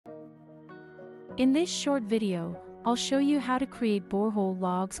In this short video, I'll show you how to create borehole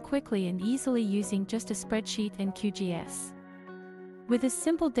logs quickly and easily using just a spreadsheet and QGIS. With a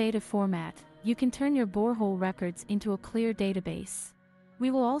simple data format, you can turn your borehole records into a clear database.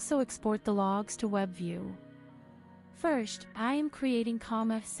 We will also export the logs to WebView. First, I am creating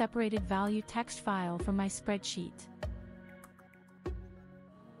comma-separated value text file from my spreadsheet.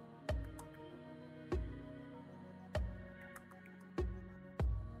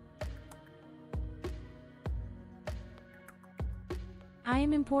 I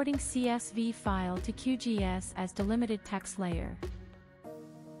am importing CSV file to QGIS as delimited text layer.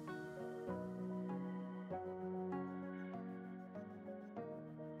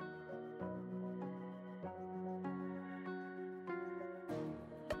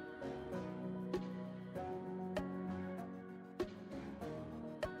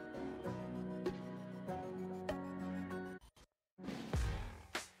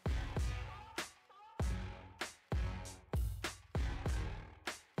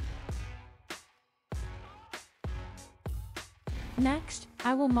 Next,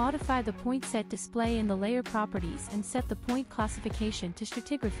 I will modify the point set display in the layer properties and set the point classification to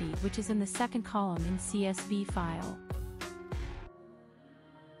stratigraphy, which is in the second column in CSV file.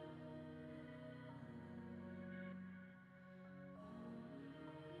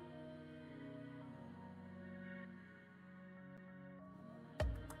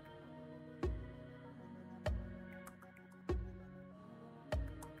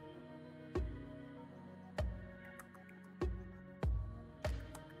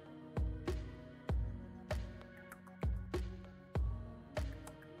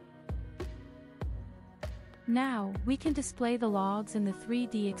 Now, we can display the logs in the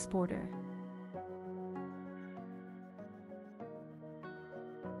 3D exporter.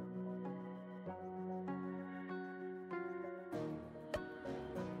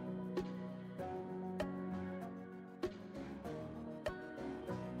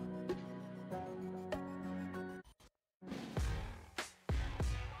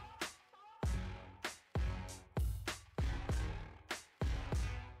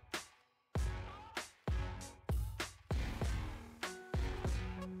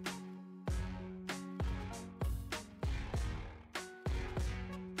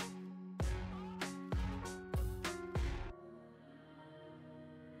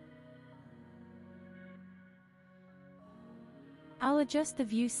 I'll adjust the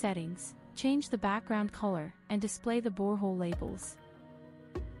view settings, change the background color, and display the borehole labels.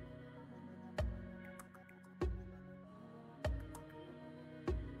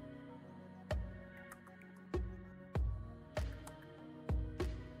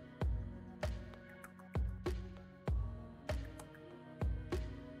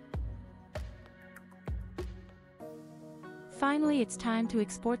 Finally, it's time to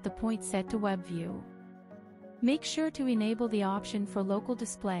export the point set to WebView. Make sure to enable the option for local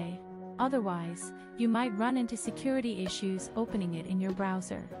display, otherwise, you might run into security issues opening it in your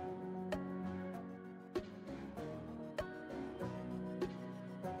browser.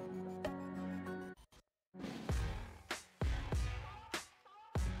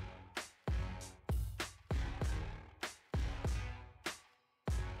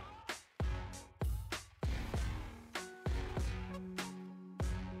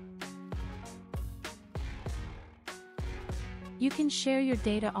 You can share your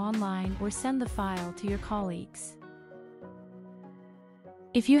data online or send the file to your colleagues.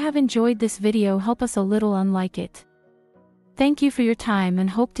 If you have enjoyed this video, help us a little and like it. Thank you for your time and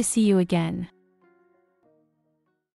hope to see you again.